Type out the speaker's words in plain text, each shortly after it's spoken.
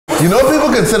You know what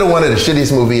people consider one of the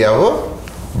shittiest movie ever?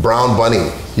 Brown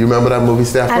Bunny. You remember that movie,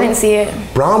 Stephanie? I didn't see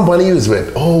it. Brown Bunny was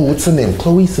with, what's her name?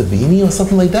 Chloe Savini or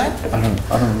something like that? I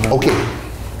don't remember. Okay.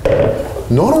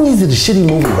 Not only is it a shitty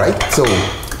movie, right? So,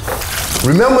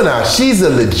 remember now, she's a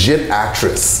legit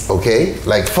actress, okay?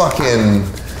 Like fucking,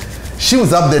 she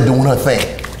was up there doing her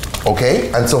thing,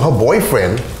 okay? And so her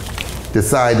boyfriend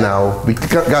decide now,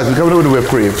 guys, we're coming over to whipped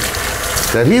cream,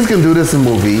 that he's gonna do this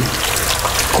movie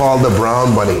called The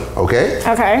Brown Bunny, okay?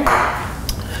 Okay.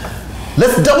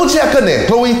 Let's double check her name,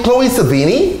 Chloe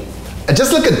Savini. And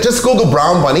just Google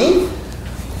Brown Bunny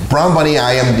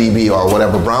IMDb or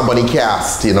whatever, Brown Bunny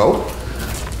cast, you know?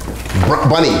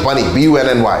 Bunny,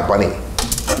 B-U-N-N-Y, Bunny.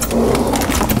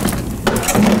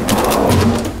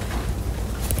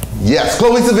 Yes,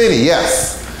 Chloe Savini,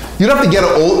 yes. You'd have to get an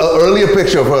earlier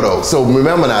picture of her though. So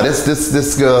remember now,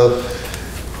 this girl,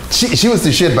 she was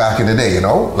the shit back in the day, you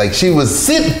know? Like she was,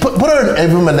 put her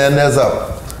and Eva Menendez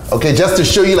up, okay? Just to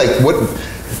show you like what,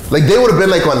 like they would have been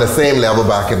like on the same level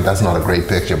back in, that's not a great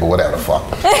picture, but whatever, fuck.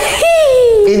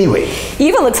 Anyway.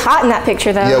 Eva looks hot in that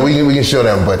picture though. Yeah, we can show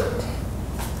them, but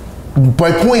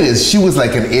my point is she was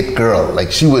like an it girl.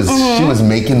 Like she was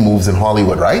making moves in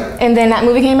Hollywood, right? And then that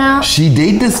movie came out? She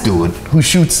dated this dude who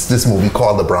shoots this movie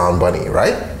called The Brown Bunny,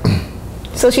 right?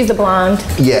 So she's the blonde.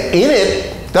 Yeah, in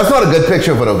it, that's not a good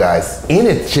picture of her though, guys. In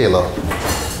it, Shayla,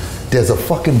 there's a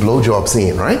fucking blowjob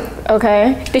scene, right?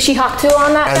 Okay. Did she hawk to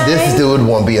on that And thing? this dude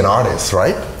won't be an artist,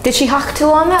 right? Did she hawk to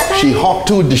on that thing? She hawk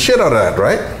to the shit out of that,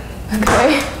 right?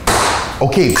 Okay.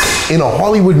 Okay, in a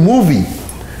Hollywood movie.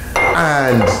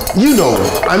 And you know,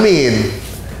 I mean,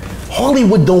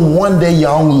 Hollywood don't want their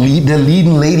the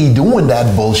leading lady doing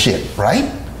that bullshit, right?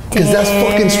 Because that's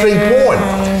fucking straight porn.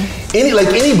 Any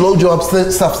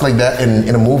blowjob stuff like that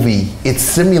in a movie, it's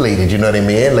simulated. You know what I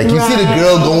mean? Like you see the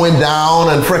girl going down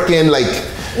and freaking like.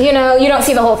 You know, you don't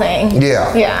see the whole thing.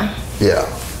 Yeah. Yeah.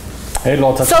 Yeah.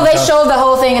 So they showed the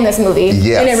whole thing in this movie,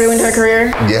 yes. And it ruined her career?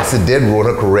 Yes, it did ruin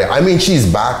her career. I mean,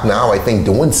 she's back now, I think,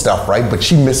 doing stuff, right? But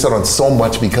she missed out on so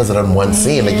much because of that one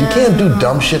scene. Like, you can't do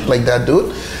dumb shit like that,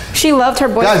 dude. She loved her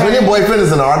boyfriend. Guys, when your boyfriend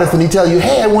is an artist and he tell you,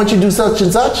 hey, I want you to do such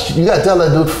and such, you gotta tell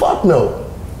that dude, fuck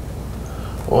no.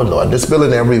 Oh, Lord, they're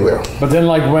spilling everywhere. But then,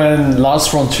 like, when Last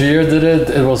Frontier did it,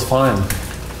 it was fine.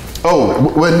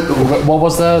 Oh, when... What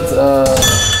was that?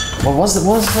 What was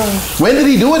it? When did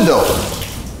he do it, though?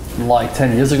 Like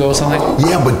 10 years ago or something.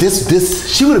 Yeah, but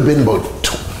this she would have been about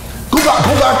go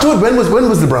back to it. When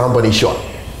was the Brown Bunny shot?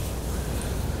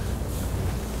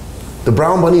 The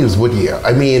Brown Bunny was what year?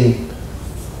 I mean,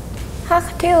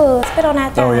 Hawk to spit on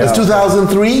that thing. Oh, yeah. It's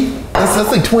 2003.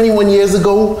 That's like 21 years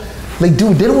ago. Like,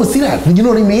 dude, they don't see that. You know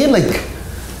what I mean? Like,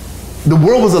 the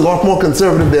world was a lot more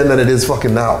conservative then than it is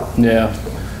fucking now. Yeah.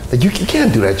 Like, you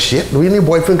can't do that shit. When your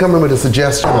boyfriend come in with a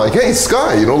suggestion like, hey,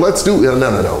 Sky, you know, let's do...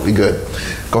 No, we good.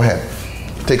 Go ahead.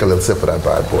 Take a little sip of that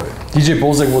bad boy. DJ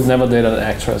Bullseye would never date an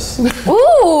actress.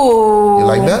 Ooh. You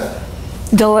like that?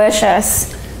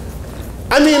 Delicious.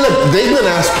 I mean, look, dating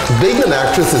an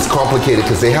actress is complicated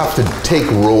because they have to take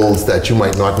roles that you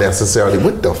might not necessarily...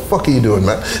 What the fuck are you doing,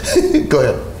 man? Go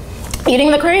ahead.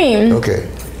 Eating the cream. Okay.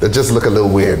 That just look a little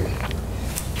weird.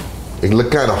 It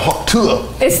look kind of hot too.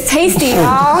 It's tasty,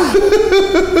 y'all.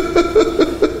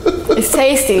 It's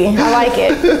tasty. I like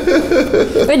it.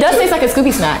 It does taste like a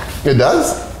Scooby snack. It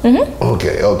does? Mm-hmm.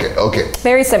 Okay.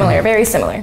 Very similar, very similar.